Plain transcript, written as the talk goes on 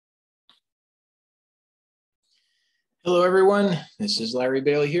Hello, everyone. This is Larry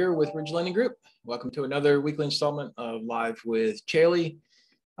Bailey here with Ridge Lending Group. Welcome to another weekly installment of Live with Nichole.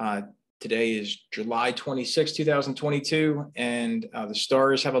 Today is July 26, 2022, and the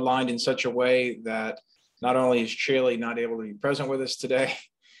stars have aligned in such a way that not only is Nichole not able to be present with us today,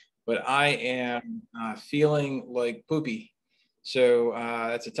 but I am feeling like poopy. So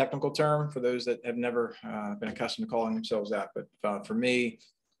that's a technical term for those that have never been accustomed to calling themselves that. But for me,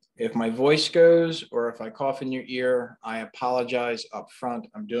 if my voice goes or if I cough in your ear, I apologize up front.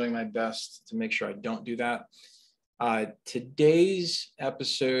 I'm doing my best to make sure I don't do that. Today's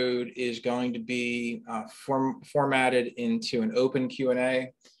episode is going to be formatted into an open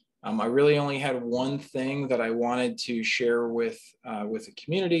Q&A. I really only had one thing that I wanted to share with the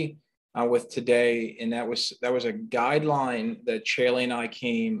community with today, and that was a guideline that Nichole and I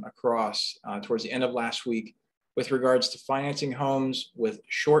came across towards the end of last week with regards to financing homes with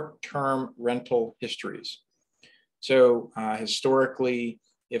short-term rental histories. So historically,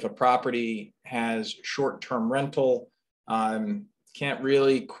 if a property has short-term rental, can't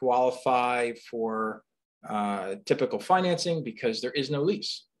really qualify for typical financing because there is no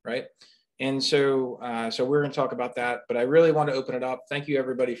lease, right? And so we're going to talk about that, but I really want to open it up. Thank you,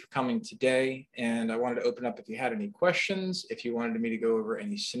 everybody, for coming today. And I wanted to open up if you had any questions, if you wanted me to go over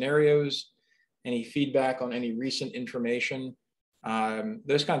any scenarios, any feedback on any recent information,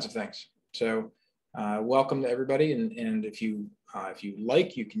 those kinds of things. So welcome to everybody. And if you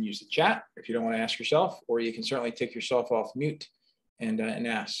like, you can use the chat if you don't want to ask yourself, or you can certainly take yourself off mute and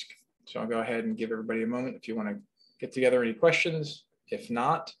ask. So I'll go ahead and give everybody a moment if you want to get together any questions. If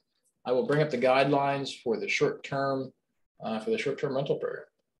not, I will bring up the guidelines for the short-term rental program,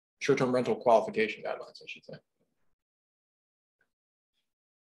 short-term rental qualification guidelines, I should say.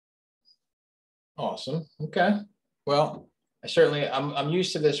 Awesome. Okay. Well, I'm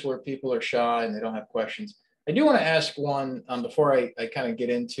used to this where people are shy and they don't have questions. I do want to ask one before I kind of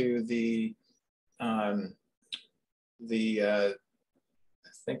get into I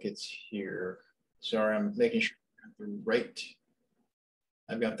think it's here. Sorry, I'm making sure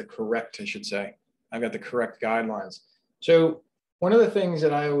I've got the correct guidelines. So one of the things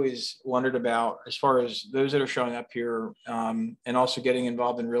that I always wondered about as far as those that are showing up here and also getting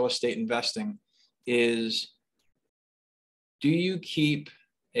involved in real estate investing is, do you keep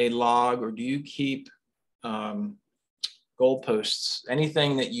a log or do you keep goalposts,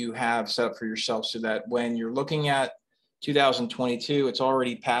 anything that you have set up for yourself so that when you're looking at 2022, it's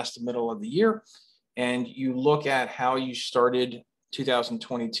already past the middle of the year, and you look at how you started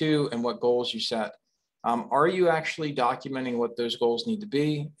 2022 and what goals you set? Are you actually documenting what those goals need to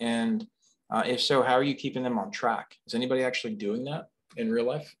be? And if so, how are you keeping them on track? Is anybody actually doing that in real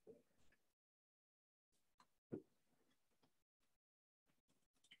life?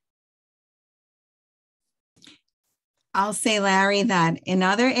 I'll say, Larry, that in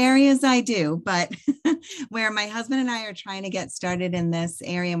other areas I do, but where my husband and I are trying to get started in this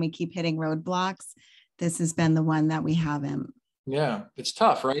area and we keep hitting roadblocks, this has been the one that we haven't. Yeah, it's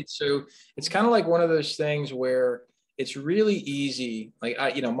tough, right? So it's kind of like one of those things where it's really easy. Like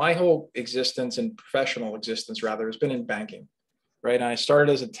my whole existence and professional existence rather has been in banking, right? And I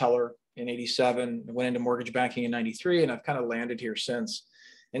started as a teller in '87, went into mortgage banking in '93, and I've kind of landed here since.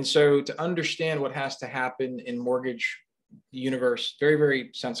 And so to understand what has to happen in mortgage universe, very, very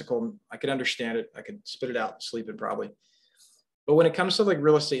sensical. I could understand it. I could spit it out, sleep it probably. But when it comes to like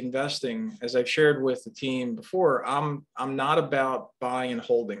real estate investing, as I've shared with the team before, I'm not about buying and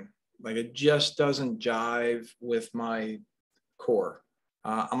holding. Like, it just doesn't jive with my core.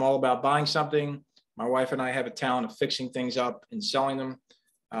 I'm all about buying something. My wife and I have a talent of fixing things up and selling them.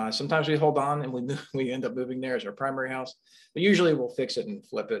 Sometimes we hold on and we end up moving there as our primary house, but usually we'll fix it and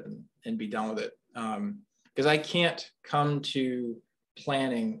flip it and be done with it. Because I can't come to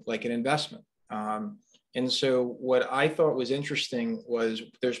planning like an investment. And so what I thought was interesting was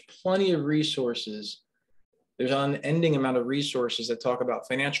there's plenty of resources. There's an unending amount of resources that talk about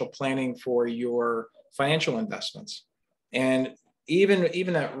financial planning for your financial investments. And even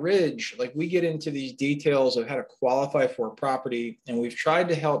at Ridge, like, we get into these details of how to qualify for a property. And we've tried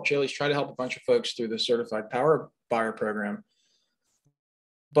to help, Nichole's tried to help a bunch of folks through the certified power buyer program.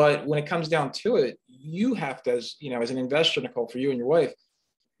 But when it comes down to it, you have to, as an investor, Nichole, for you and your wife,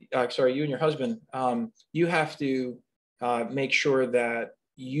 you and your husband, you have to make sure that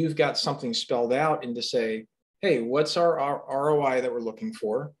you've got something spelled out and to say, hey, what's our ROI that we're looking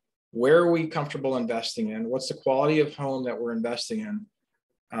for? Where are we comfortable investing in? What's the quality of home that we're investing in?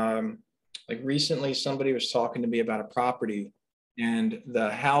 Like recently, somebody was talking to me about a property, and the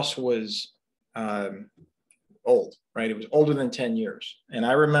house was old, right? It was older than 10 years. And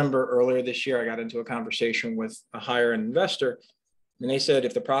I remember earlier this year, I got into a conversation with a higher end investor, and they said,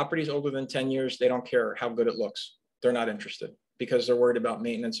 if the property is older than 10 years, they don't care how good it looks. They're not interested because they're worried about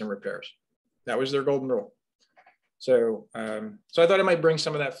maintenance and repairs. That was their golden rule. So, so I thought I might bring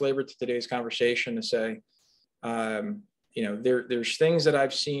some of that flavor to today's conversation to say, there's things that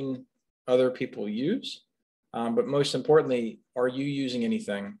I've seen other people use, but most importantly, are you using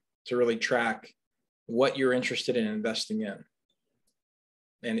anything to really track what you're interested in investing in?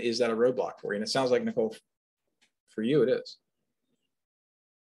 And is that a roadblock for you? And it sounds like, Nichole, for you, it is.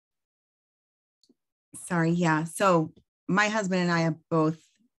 Sorry. Yeah. So my husband and I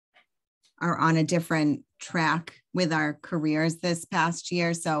are on a different track with our careers this past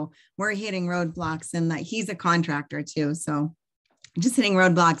year. So we're hitting roadblocks, and that he's a contractor too. So just hitting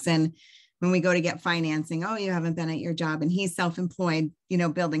roadblocks. And when we go to get financing, oh, you haven't been at your job, and he's self-employed,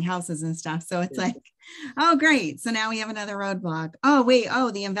 building houses and stuff. So it's like, oh, great. So now we have another roadblock. Oh, wait. Oh,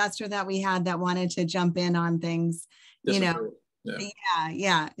 the investor that we had that wanted to jump in on things,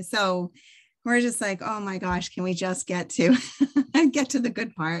 Yeah. So we're just like, oh my gosh, can we just get to the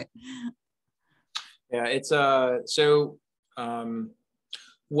good part? Yeah, it's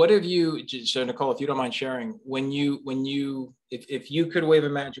what have you, so Nichole, if you don't mind sharing, if you could wave a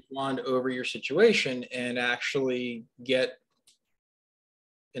magic wand over your situation and actually get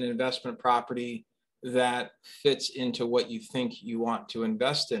an investment property that fits into what you think you want to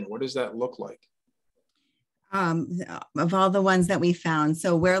invest in, what does that look like? Of all the ones that we found,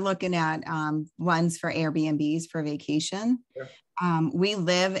 so we're looking at ones for Airbnbs for vacation. Sure. We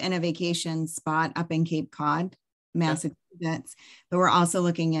live in a vacation spot up in Cape Cod, Massachusetts, but we're also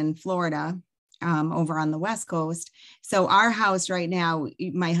looking in Florida, over on the West Coast. So our house right now,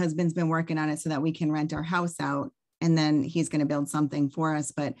 my husband's been working on it so that we can rent our house out, and then he's going to build something for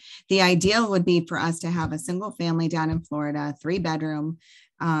us. But the ideal would be for us to have a single family down in Florida, 3-bedroom,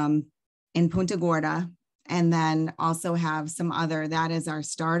 in Punta Gorda, and then also have some other, that is our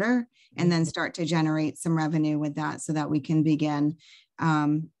starter, and then start to generate some revenue with that so that we can begin,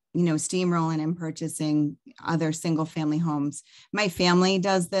 steamrolling and purchasing other single family homes. My family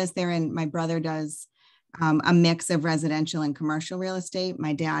does this. My brother does a mix of residential and commercial real estate.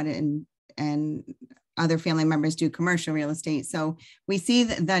 My dad and other family members do commercial real estate. So we see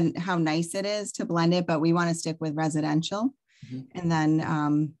that how nice it is to blend it, but we want to stick with residential. And then,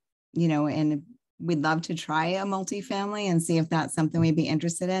 and we'd love to try a multifamily and see if that's something we'd be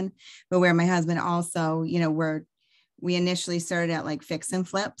interested in. But where my husband also, we initially started at like fix and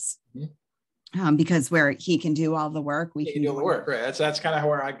flips, because where he can do all the work, we can do all the work. Right. That's kind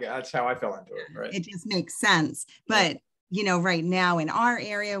of that's how I fell into it. Right. It just makes sense. But, right now in our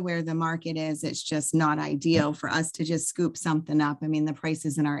area where the market is, it's just not ideal for us to just scoop something up. I mean, the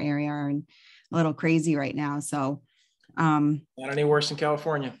prices in our area are a little crazy right now. So, not any worse in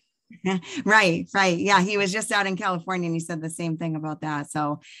California. Right. Yeah. He was just out in California and he said the same thing about that.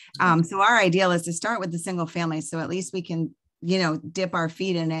 So, so our ideal is to start with the single family. So at least we can, dip our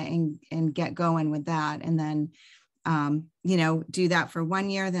feet in it and get going with that. And then, do that for 1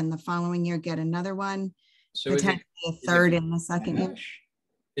 year, then the following year, get another one, so potentially a third in the second year.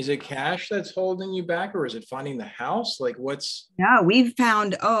 Is it cash that's holding you back, or is it finding the house? Like No, we've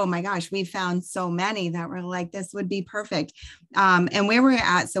found, oh my gosh, we've found so many that were like, this would be perfect. And where we're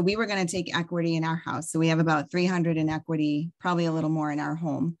at, so we were going to take equity in our house. So we have about 300 in equity, probably a little more in our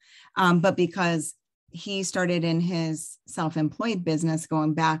home. But because he started in his self-employed business,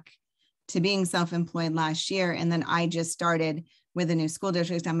 going back to being self-employed last year. And then I just started with a new school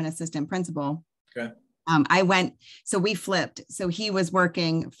district. I'm an assistant principal. Okay. So we flipped. So he was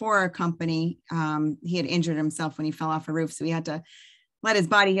working for a company. He had injured himself when he fell off a roof. So he had to let his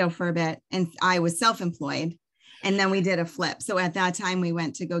body heal for a bit. And I was self-employed. And then we did a flip. So at that time we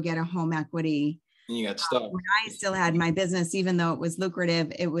went to go get a home equity. And you got stuck. When I still had my business, even though it was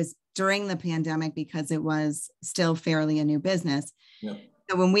lucrative, it was during the pandemic because it was still fairly a new business. Yep.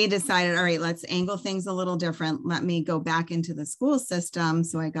 So when we decided, all right, let's angle things a little different. Let me go back into the school system.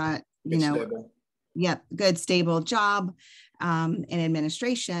 So I got, Stable. Good, stable job in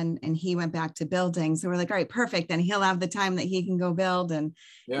administration. And he went back to building. So we're like, all right, perfect. Then he'll have the time that he can go build and,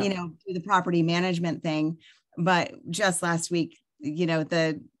 do the property management thing. But just last week,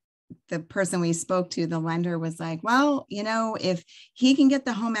 the person we spoke to, the lender was like, well, if he can get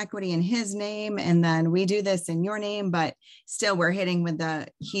the home equity in his name and then we do this in your name, but still we're hitting with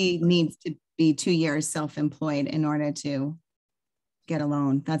he needs to be 2 years self-employed in order to get a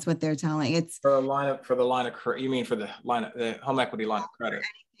loan. That's what they're telling. It's for the line of you mean for the home equity line of credit.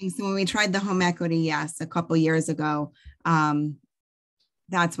 So when we tried the home equity, yes, a couple years ago,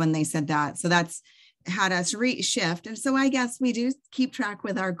 that's when they said that. So that's had us shift. And so I guess we do keep track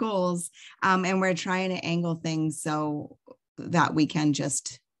with our goals, and we're trying to angle things so that we can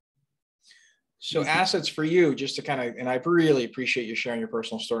just. So assets for you, just to kind of, and I really appreciate you sharing your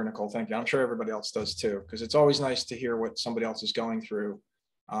personal story, Nichole. Thank you. I'm sure everybody else does too, because it's always nice to hear what somebody else is going through,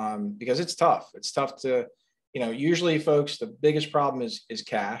 because it's tough. It's tough to, usually folks, the biggest problem is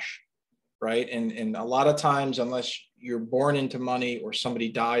cash, right? And a lot of times, unless you're born into money or somebody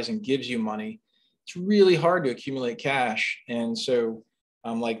dies and gives you money, it's really hard to accumulate cash. And so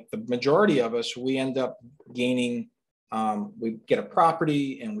like the majority of us, we end up gaining, we get a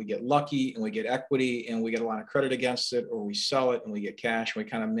property and we get lucky and we get equity and we get a line of credit against it, or we sell it and we get cash and we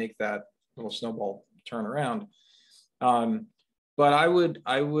kind of make that little snowball turn around. But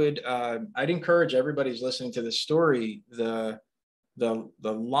I'd encourage everybody who's listening to this story, the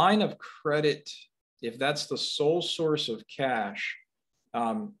line of credit, if that's the sole source of cash,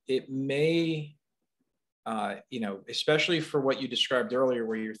 it may, especially for what you described earlier,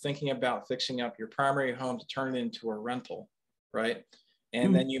 where you're thinking about fixing up your primary home to turn it into a rental, right?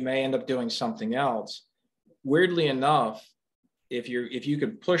 And then you may end up doing something else. Weirdly enough, if you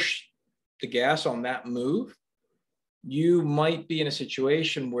could push the gas on that move, you might be in a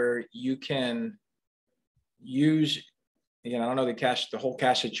situation where you can use, I don't know the whole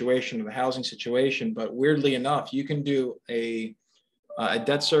cash situation or the housing situation, but weirdly enough, you can do a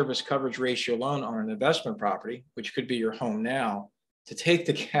debt service coverage ratio loan on an investment property, which could be your home now, to take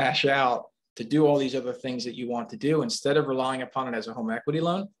the cash out to do all these other things that you want to do instead of relying upon it as a home equity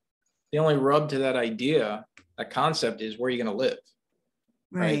loan. The only rub to that idea, that concept, is where you're going to live.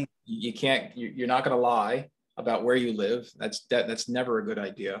 Right? You can't, you're not going to lie about where you live. That's never a good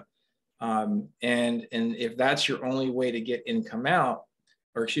idea. And if that's your only way to get income out,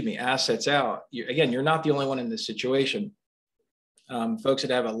 or assets out, you're not the only one in this situation. Folks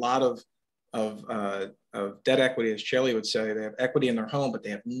that have a lot of debt equity, as Chelly would say, they have equity in their home, but they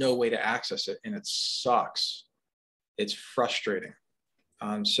have no way to access it, and it sucks. It's frustrating.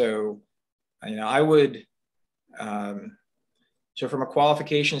 I would. So from a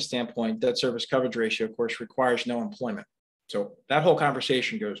qualification standpoint, debt service coverage ratio, of course, requires no employment. So that whole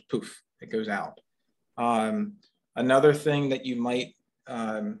conversation goes poof, it goes out. Another thing that you might,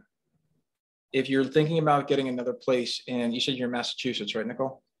 if you're thinking about getting another place, and you said you're in Massachusetts, right,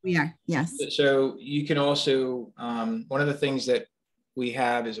 Nichole? We are, yes. So you can also, one of the things that we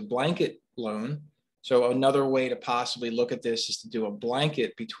have is a blanket loan. So another way to possibly look at this is to do a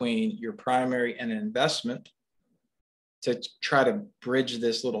blanket between your primary and an investment to try to bridge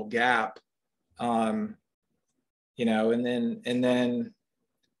this little gap, and then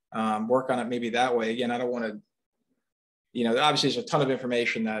work on it maybe that way. Again, I don't want to, obviously there's a ton of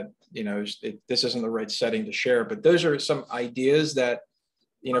information that, this isn't the right setting to share, but those are some ideas that,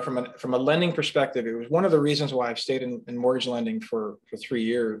 from a lending perspective, it was one of the reasons why I've stayed in mortgage lending for 3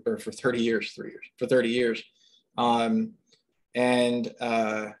 years, or for 30 years, for 30 years.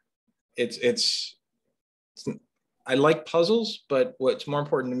 It's I like puzzles, but what's more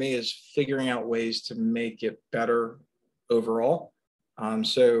important to me is figuring out ways to make it better overall.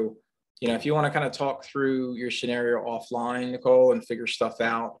 If you want to kind of talk through your scenario offline, Nichole, and figure stuff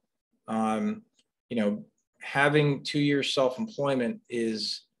out, having 2 years self-employment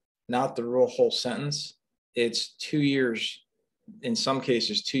is not the real whole sentence. It's 2 years, in some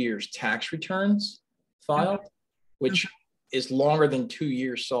cases, 2 years tax returns filed, which is longer than 2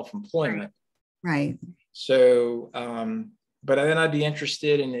 years self-employment. Right. So, but then I'd be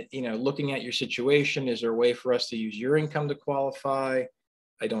interested in, looking at your situation. Is there a way for us to use your income to qualify?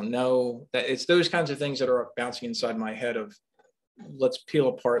 I don't know. That it's those kinds of things that are bouncing inside my head of, let's peel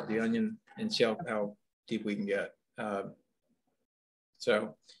apart the onion and see how deep we can get.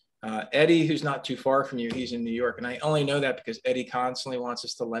 Eddie, who's not too far from you, he's in New York. And I only know that because Eddie constantly wants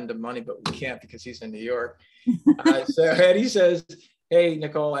us to lend him money, but we can't because he's in New York. So Eddie says, hey,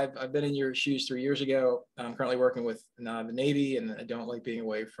 Nichole, I've been in your shoes 3 years ago. I'm currently working with the Navy, and I don't like being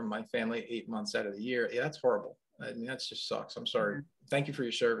away from my family 8 months out of the year. Yeah, that's horrible. I mean, that just sucks. I'm sorry. Thank you for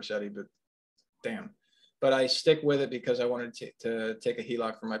your service, Eddie, but damn. But I stick with it because I wanted to take a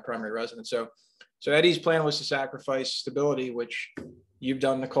HELOC for my primary residence. So Eddie's plan was to sacrifice stability, which you've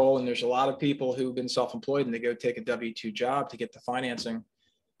done, Nichole, and there's a lot of people who've been self-employed and they go take a W-2 job to get the financing.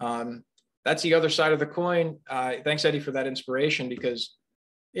 That's the other side of the coin. Thanks, Eddie, for that inspiration, because,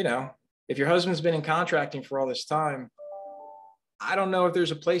 if your husband's been in contracting for all this time, I don't know if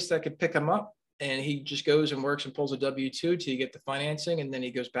there's a place that could pick him up and he just goes and works and pulls a W-2 till you get the financing, and then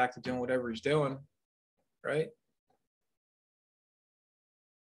he goes back to doing whatever he's doing, right?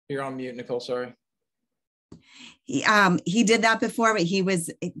 You're on mute, Nichole, sorry. He did that before, but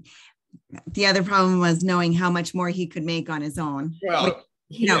the other problem was knowing how much more he could make on his own. Well,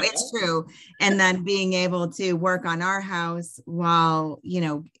 It's true. And then being able to work on our house while,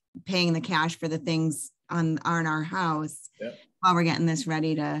 paying the cash for the things on our house while we're getting this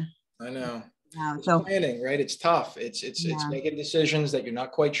ready to. I know. So planning, right? It's tough. It's making decisions that you're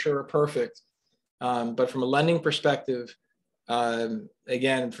not quite sure are perfect. But from a lending perspective,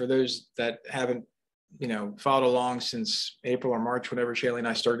 again, for those that haven't, followed along since April or March, whenever Shaylee and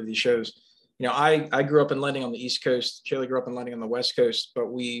I started these shows, I grew up in lending on the East Coast. Shaylee grew up in lending on the West Coast,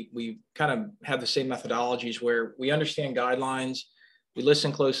 but we kind of have the same methodologies where we understand guidelines. We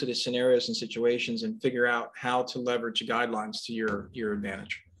listen closely to scenarios and situations and figure out how to leverage guidelines to your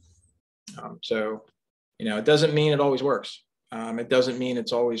advantage. So, it doesn't mean it always works. It doesn't mean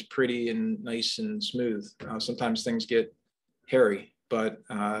it's always pretty and nice and smooth. Sometimes things get hairy, but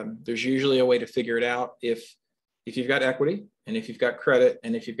there's usually a way to figure it out if you've got equity and if you've got credit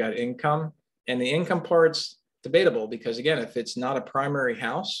and if you've got income. And the income part's debatable because, again, if it's not a primary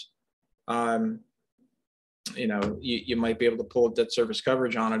house, you might be able to pull debt service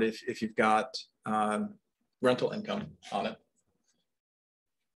coverage on it if you've got rental income on it.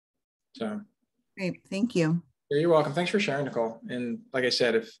 So great. Thank you. You're welcome. Thanks for sharing, Nichole. And like I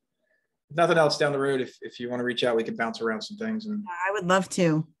said, if nothing else down the road, if you want to reach out, we can bounce around some things. And I would love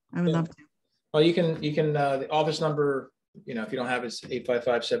to. Well, you can, the office number, if you don't have it, it's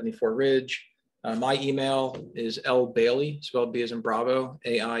 855-74-RIDGE. My email is lbailey, spelled B as in Bravo,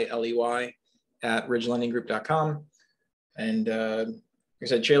 AILEY, @ridgelendinggroup.com. And like I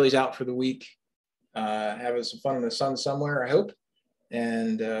said, Shaylee's out for the week, having some fun in the sun somewhere, I hope.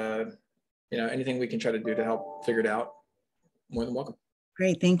 And, anything we can try to do to help figure it out, more than welcome.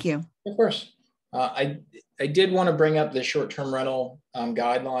 Great. Thank you. Of course. I did want to bring up the short-term rental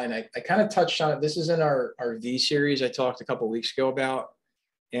guideline. I kind of touched on it. This is in our V series I talked a couple of weeks ago about.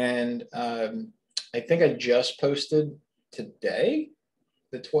 And I think I just posted today,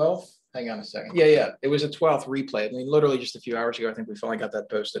 the 12th. Hang on a second. Yeah. It was a 12th replay. I mean, literally just a few hours ago, I think we finally got that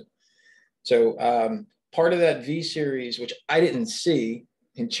posted. So part of that V series, which I didn't see,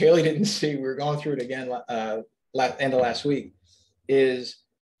 and Shaylee didn't see, we were going through it again end of last week, is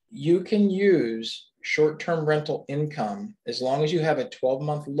you can use short-term rental income as long as you have a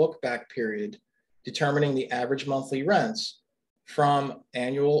 12-month look-back period determining the average monthly rents from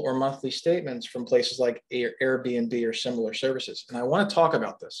annual or monthly statements from places like Airbnb or similar services. And I want to talk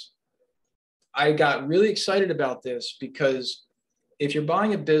about this. I got really excited about this because if you're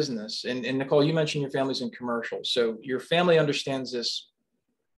buying a business, and Nichole, you mentioned your family's in commercial, so your family understands this,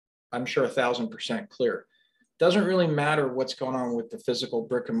 I'm sure 1,000% clear. Doesn't really matter what's going on with the physical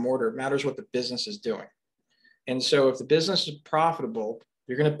brick and mortar. It matters what the business is doing. And so if the business is profitable,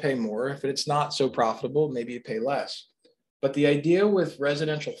 you're going to pay more. If it's not so profitable, maybe you pay less. But the idea with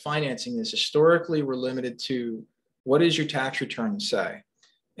residential financing is historically we're limited to what does your tax return say?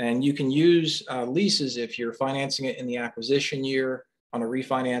 And you can use leases if you're financing it in the acquisition year on a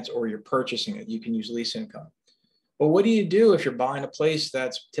refinance or you're purchasing it. You can use lease income. But what do you do if you're buying a place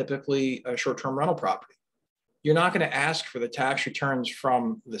that's typically a short-term rental property? You're not going to ask for the tax returns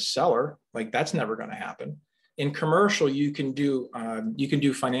from the seller. Like that's never going to happen. In commercial, you can do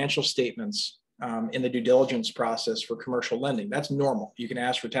financial statements in the due diligence process for commercial lending. That's normal. You can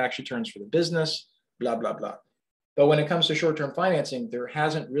ask for tax returns for the business, blah, blah, blah. But when it comes to short-term financing, there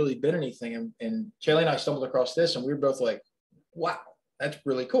hasn't really been anything. And Shaylee and I stumbled across this and we were both like, wow, that's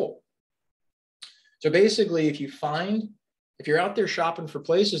really cool. So basically, if you're out there shopping for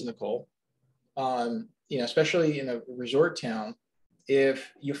places, Nichole, especially in a resort town,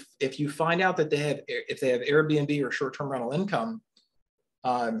 if you find out that if they have Airbnb or short-term rental income,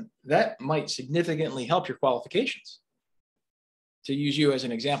 that might significantly help your qualifications. To use you as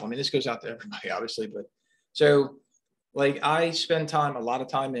an example, I mean, this goes out to everybody, obviously, but so like I spend a lot of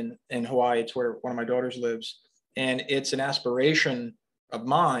time in Hawaii. It's where one of my daughters lives, and it's an aspiration of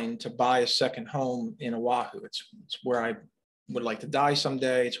mine to buy a second home in Oahu. It's where I would like to die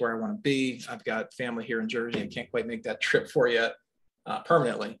someday. It's where I want to be. I've got family here in Jersey. I can't quite make that trip for yet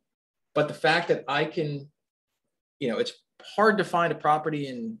permanently. But the fact that I can, it's hard to find a property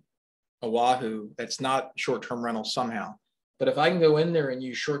in Oahu that's not short-term rental somehow. But if I can go in there and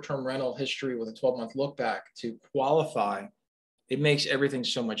use short-term rental history with a 12-month look back to qualify, it makes everything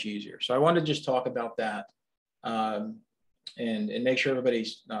so much easier. So I wanted to just talk about that and make sure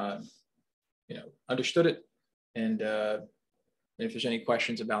everybody's, understood it. And if there's any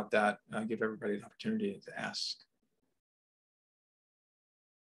questions about that, give everybody an opportunity to ask.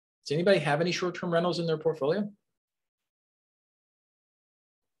 Does anybody have any short-term rentals in their portfolio?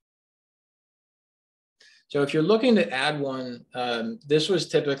 So if you're looking to add one, this was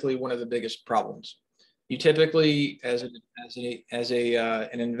typically one of the biggest problems. You typically, as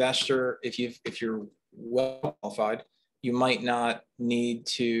an investor, if you're well qualified, you might not need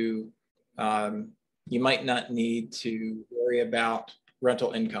to worry about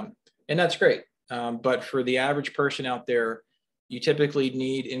rental income, and that's great. But for the average person out there, you typically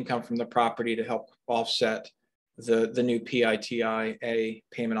need income from the property to help offset the new PITIA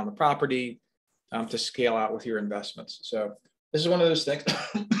payment on the property, to scale out with your investments. So this is one of those things.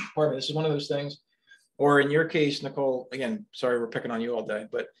 Pardon me. This is one of those things. Or in your case, Nichole, again, sorry, we're picking on you all day,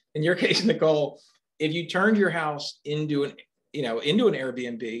 but in your case, Nichole, if you turned your house into an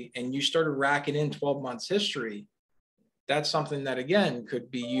Airbnb and you started racking in 12 months history, that's something that, again,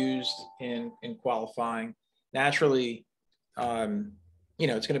 could be used in qualifying. Naturally, it's going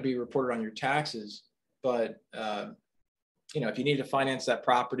to be reported on your taxes, but if you need to finance that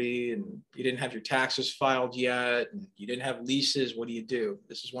property and you didn't have your taxes filed yet and you didn't have leases, what do you do?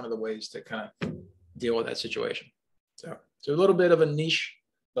 This is one of the ways to kind of deal with that situation. So it's a little bit of a niche,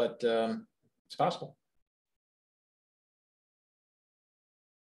 but it's possible.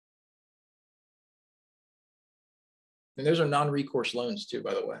 And those are non-recourse loans too,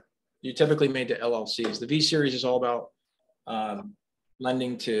 by the way. You typically made to LLCs. The V series is all about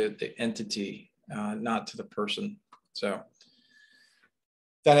lending to the entity, not to the person. So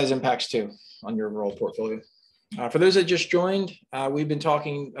that has impacts too on your overall portfolio. For those that just joined, we've been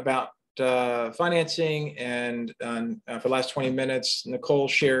talking about financing, and for the last 20 minutes, Nichole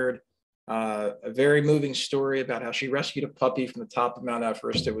shared a very moving story about how she rescued a puppy from the top of Mount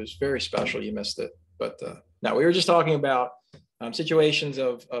Everest. It was very special. You missed it. But no, we were just talking about situations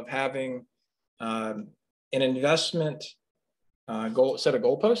of having an investment set of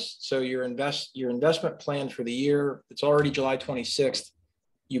goalposts. So your investment plan for the year, it's already July 26th.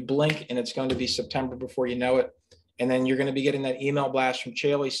 You blink and it's going to be September before you know it. And then you're going to be getting that email blast from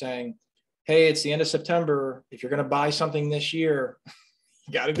Chaley saying, hey, it's the end of September. If you're going to buy something this year,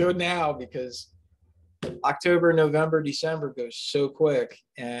 you got to do it now, because October, November, December goes so quick.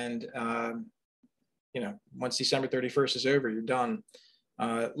 And, once December 31st is over, you're done.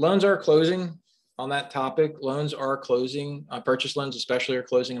 Loans are closing. On that topic, loans are closing. Purchase loans especially are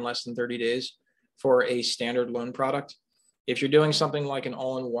closing in less than 30 days for a standard loan product. If you're doing something like an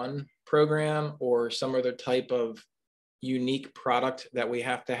all-in-one program or some other type of unique product that we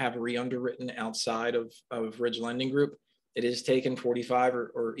have to have re-underwritten outside of Ridge Lending Group, it is taken 45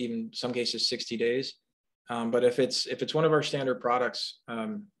 or even some cases 60 days. But if it's one of our standard products,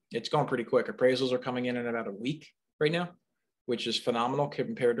 it's going pretty quick. Appraisals are coming in about a week right now, which is phenomenal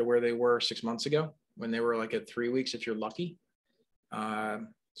compared to where they were 6 months ago, when they were like at 3 weeks if you're lucky.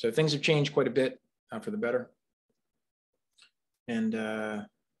 So things have changed quite a bit for the better. And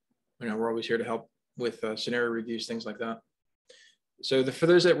we're always here to help with scenario reviews, things like that. So for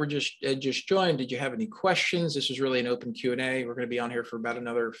those that were just joined, did you have any questions? This is really an open Q&A. We're going to be on here for about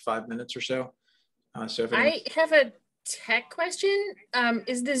another 5 minutes or so. So if I have a tech question.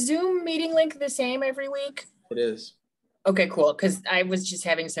 Is the Zoom meeting link the same every week? It is. Okay, cool. Because I was just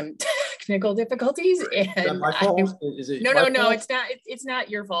having some technical difficulties. And is that my fault? Is it no, it's not. It's not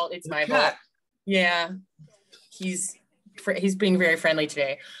your fault. It's my fault. Yeah, he's being very friendly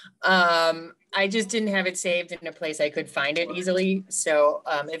today. I just didn't have it saved in a place I could find it easily. So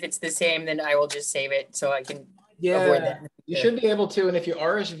if it's the same, then I will just save it so I can avoid that. You should be able to. And if you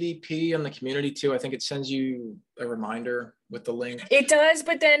RSVP on the community too, I think it sends you a reminder with the link. It does,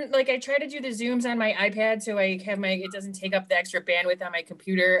 but then I try to do the Zooms on my iPad, so I have it doesn't take up the extra bandwidth on my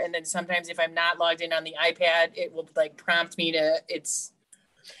computer. And then sometimes if I'm not logged in on the iPad, it will prompt me to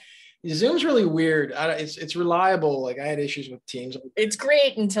Zoom's really weird. It's reliable. I had issues with Teams. It's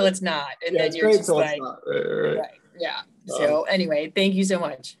great until it's not, and then you're just like, it's not. Right. Yeah. So anyway, thank you so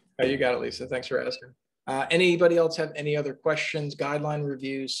much. You got it, Lisa. Thanks for asking. Anybody else have any other questions? Guideline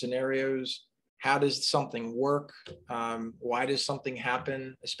reviews, scenarios? How does something work? Why does something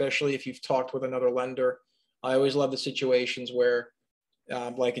happen? Especially if you've talked with another lender. I always love the situations where,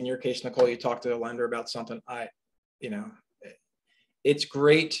 like in your case, Nichole, you talked to a lender about something. It's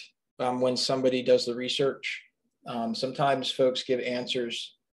great. When somebody does the research, sometimes folks give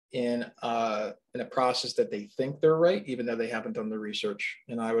answers in a process that they think they're right, even though they haven't done the research.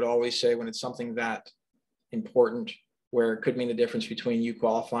 And I would always say, when it's something that important, where it could mean the difference between you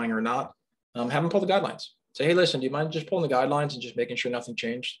qualifying or not, have them pull the guidelines. Say, hey, listen, do you mind just pulling the guidelines and just making sure nothing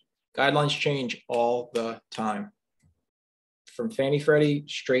changed? Guidelines change all the time. From Fannie Freddie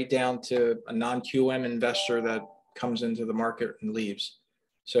straight down to a non-QM investor that comes into the market and leaves.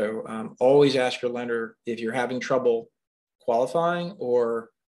 So always ask your lender if you're having trouble qualifying or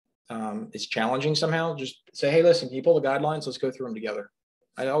is challenging somehow, just say, hey, listen, can you pull the guidelines? Let's go through them together.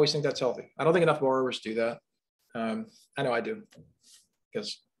 I always think that's healthy. I don't think enough borrowers do that. I know I do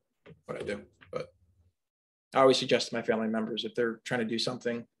because what I do, but I always suggest to my family members, if they're trying to do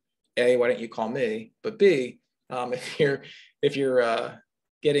something, A, why don't you call me? But B, if you're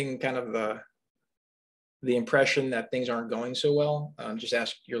getting kind of the impression that things aren't going so well, just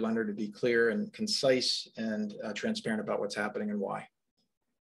ask your lender to be clear and concise and transparent about what's happening and why.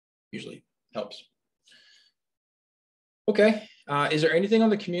 Usually helps. Okay. Is there anything on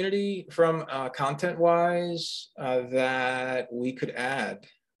the community from content-wise that we could add?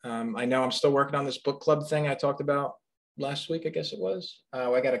 I know I'm still working on this book club thing I talked about last week, I guess it was.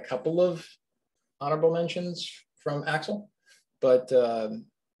 I got a couple of honorable mentions from Axel, but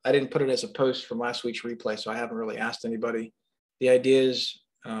I didn't put it as a post from last week's replay, so I haven't really asked anybody. The idea is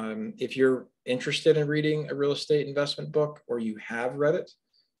if you're interested in reading a real estate investment book or you have read it,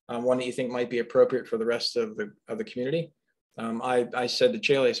 one that you think might be appropriate for the rest of the community. I said to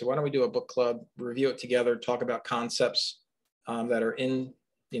Nichole, I said, why don't we do a book club, review it together, talk about concepts that are in,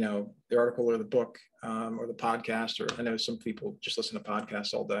 the article or the book or the podcast, or I know some people just listen to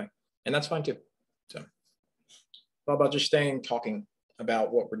podcasts all day, and that's fine too. So how about just talking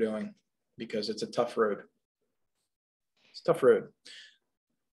about what we're doing, because it's a tough road. It's a tough road.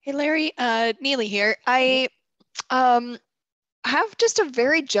 Hey, Larry, Neely here. I have just a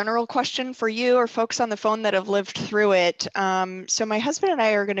very general question for you or folks on the phone that have lived through it. So my husband and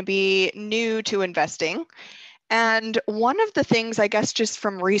I are going to be new to investing. And one of the things, I guess, just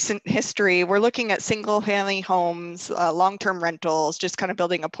from recent history, we're looking at single family homes, long-term rentals, just kind of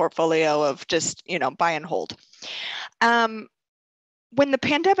building a portfolio of just, buy and hold. When the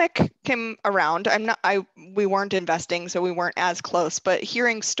pandemic came around, we weren't investing, so we weren't as close, but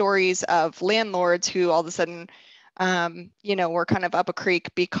hearing stories of landlords who all of a sudden, were kind of up a creek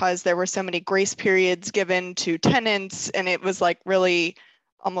because there were so many grace periods given to tenants, and it was like really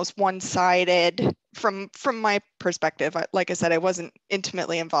almost one-sided from my perspective. Like I said, I wasn't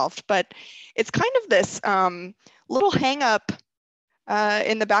intimately involved, but it's kind of this little hang up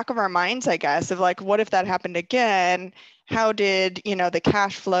in the back of our minds, I guess, of like, what if that happened again? How did, the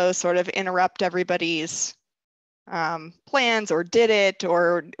cash flow sort of interrupt everybody's plans, or did it,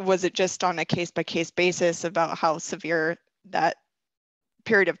 or was it just on a case-by-case basis about how severe that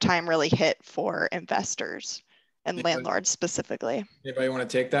period of time really hit for investors and landlords specifically? Anybody want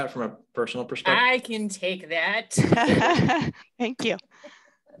to take that from a personal perspective? I can take that. Thank you.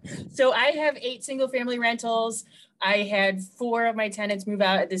 So I have 8 single family rentals. I had 4 of my tenants move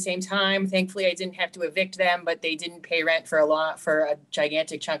out at the same time. Thankfully, I didn't have to evict them, but they didn't pay rent for a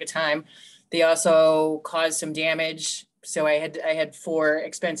gigantic chunk of time. They also caused some damage. So I had 4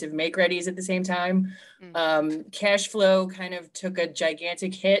 expensive make readies at the same time. Cash flow kind of took a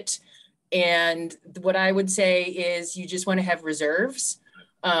gigantic hit. And what I would say is you just want to have reserves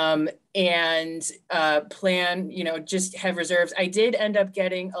and plan, just have reserves. I did end up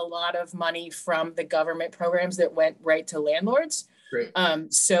getting a lot of money from the government programs that went right to landlords. Great.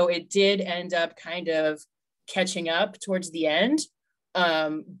 So it did end up kind of catching up towards the end.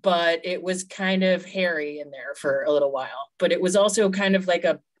 But it was kind of hairy in there for a little while. But it was also kind of like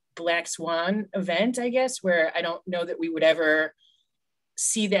a black swan event, I guess, where I don't know that we would ever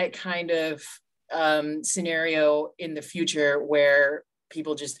see that kind of scenario in the future where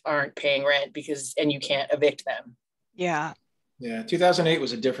people just aren't paying rent and you can't evict them. Yeah. 2008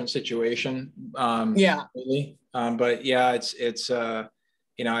 was a different situation. Really. But yeah, it's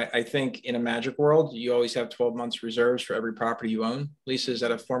I think in a magic world, you always have 12 months reserves for every property you own. Lisa, is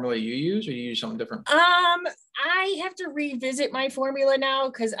that a formula you use, or you use something different? I have to revisit my formula now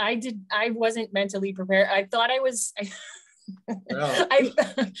because I wasn't mentally prepared. I thought I was. Well,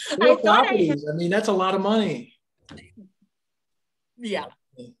 I properties. I mean, that's a lot of money. Yeah.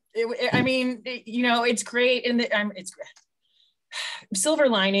 It's great. It's great. Silver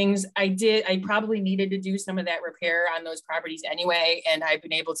linings. I probably needed to do some of that repair on those properties anyway. And I've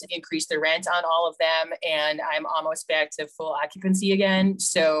been able to increase the rent on all of them. And I'm almost back to full occupancy again.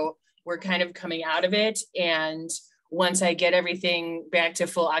 So we're kind of coming out of it. And once I get everything back to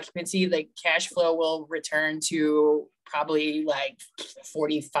full occupancy, the cash flow will return to probably like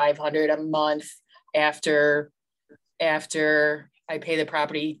 $4,500 a month after I pay the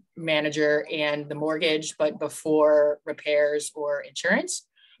property manager and the mortgage, but before repairs or insurance.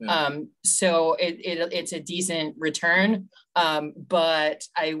 Yeah. So it's a decent return, but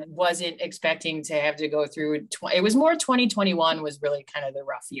I wasn't expecting to have to go through. It was more 2021 was really kind of the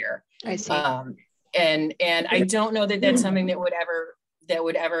rough year. I see. And I don't know that that's something that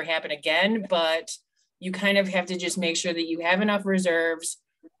would ever happen again, but you kind of have to just make sure that you have enough reserves.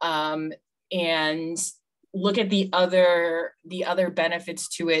 and look at the other benefits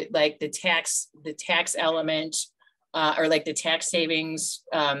to it, like the tax element, or like the tax savings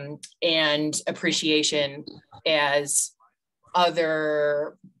and appreciation as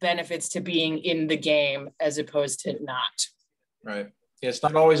other benefits to being in the game as opposed to not. Right. Yeah, it's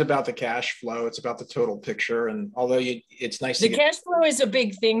not always about the cash flow. It's about the total picture. And although it's nice to get cash flow is a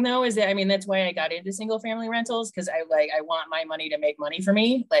big thing though, is that, I mean, that's why I got into single family rentals. Cause I want my money to make money for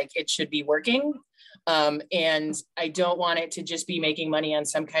me. Like it should be working. And I don't want it to just be making money on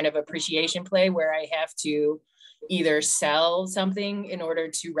some kind of appreciation play where I have to either sell something in order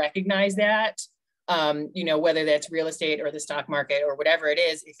to recognize that, whether that's real estate or the stock market or whatever it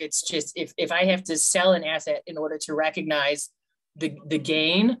is. If it's just, if I have to sell an asset in order to recognize the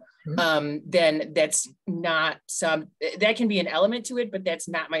gain, then that's not that can be an element to it, but that's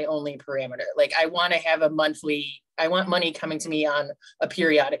not my only parameter. Like I want to have I want money coming to me on a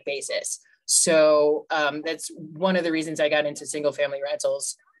periodic basis. So that's one of the reasons I got into single family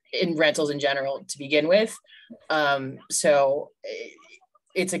rentals in general to begin with. So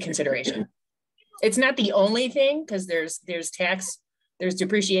it's a consideration. It's not the only thing, because there's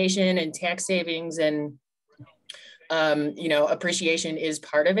depreciation and tax savings, and appreciation is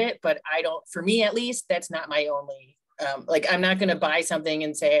part of it, but for me at least, that's not my only, I'm not going to buy something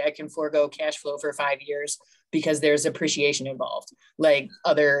and say I can forego cash flow for 5 years because there's appreciation involved, like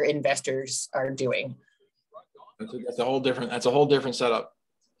other investors are doing. That's a whole different setup. It's a whole different setup.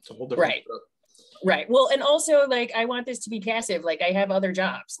 Right. Well, and also like, I want this to be passive. Like I have other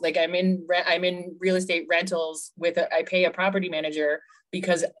jobs. Like I'm in real estate rentals I pay a property manager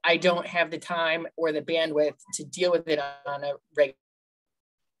because I don't have the time or the bandwidth to deal with it on a regular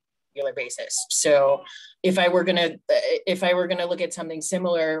basis. So if I were gonna look at something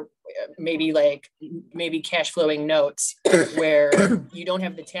similar, maybe cash flowing notes where you don't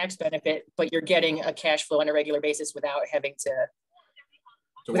have the tax benefit, but you're getting a cash flow on a regular basis without having to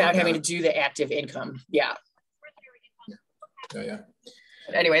do the active income. Yeah.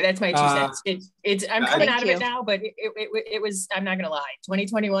 Anyway, that's my 2 cents. I'm coming out of it now, but it was, I'm not gonna lie,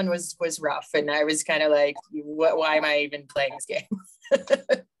 2021 was rough, and I was kind of like, why am I even playing this game?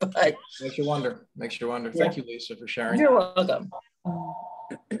 But makes you wonder. Yeah. Thank you, Lisa, for sharing. You're welcome.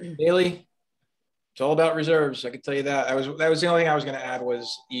 Haley, it's all about reserves. I can tell you that. That was the only thing I was going to add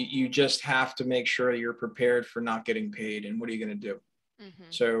was you just have to make sure you're prepared for not getting paid. And what are you going to do?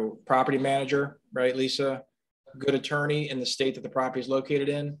 So property manager, right, Lisa? Good attorney in the state that the property is located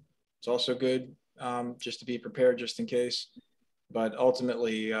in. It's also good just to be prepared just in case. But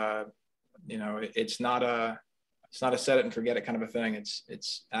ultimately, it's not a set it and forget it kind of a thing.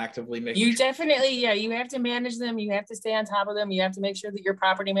 It's actively making you definitely, you have to manage them. You have to stay on top of them. You have to make sure that your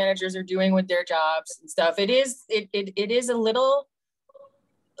property managers are doing with their jobs and stuff. It is a little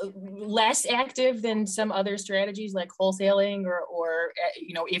less active than some other strategies like wholesaling or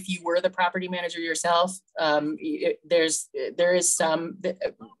if you were the property manager yourself, there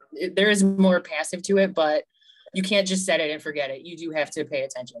is more passive to it, but you can't just set it and forget it. You do have to pay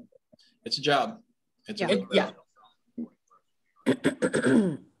attention. It's a job.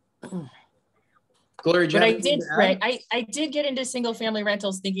 Gloria, but I did get into single family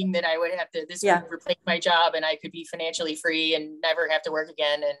rentals thinking that I would have to, would replace my job and I could be financially free and never have to work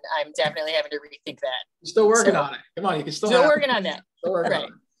again. And I'm definitely having to rethink that. You're still working on it. Come on, you can still working on that.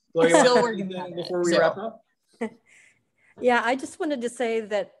 Right. Gloria, still working on that. Before we wrap up? Yeah, I just wanted to say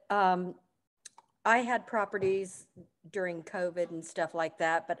that I had properties during COVID and stuff like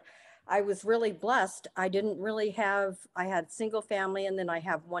that, but I was really blessed. I had single family, and then I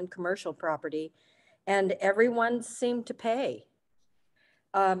have one commercial property, and everyone seemed to pay.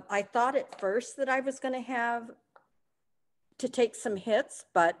 I thought at first that I was going to have to take some hits,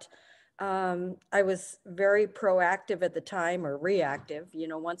 but I was very proactive at the time, or reactive.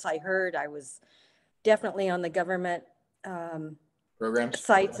 Once I heard, I was definitely on the government programs,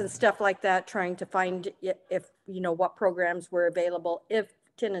 sites and stuff like that, trying to find if what programs were available, if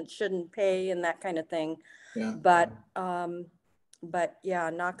tenants shouldn't pay and that kind of thing. Yeah. But yeah,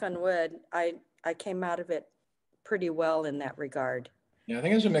 knock on wood, I came out of it pretty well in that regard. Yeah, I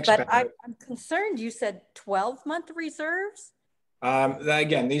think it's a mixed bag. But I'm concerned. You said 12-month reserves.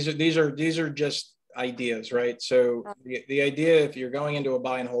 Again, these are just ideas, right? So the idea, if you're going into a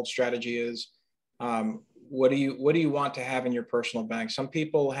buy and hold strategy, is what do you want to have in your personal bank? Some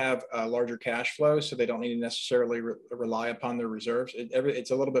people have a larger cash flow, so they don't need to necessarily rely upon their reserves.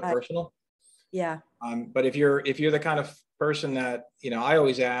 It's a little bit personal. Yeah. But if you're the kind of person that, I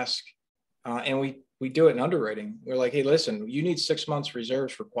always ask, and we do it in underwriting. We're like, hey, listen, you need 6 months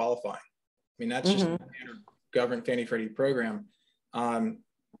reserves for qualifying. I mean, that's just a standard government Fannie Freddie program.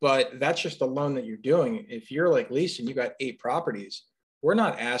 but that's just the loan that you're doing. If you're like Lisa and you got 8 properties, we're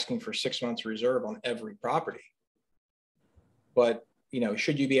not asking for 6 months reserve on every property. But, you know,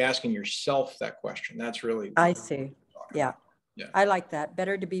 should you be asking yourself that question? That's really. I see. Yeah. Yeah. I like that.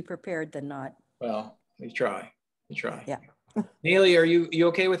 Better to be prepared than not. Well, we try. Yeah. Neely, are you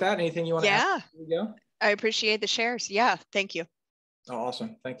okay with that? Anything you want to add? Yeah. I appreciate the shares. Yeah. Thank you. Oh,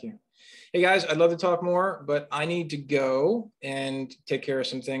 awesome. Thank you. Hey guys, I'd love to talk more, but I need to go and take care of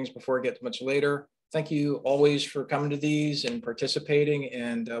some things before it gets much later. Thank you always for coming to these and participating,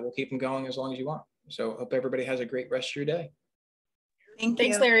 and we'll keep them going as long as you want. So hope everybody has a great rest of your day. Thank you.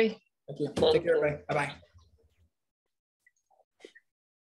 Thanks, Larry. Thank you. Take care, everybody. Bye-bye.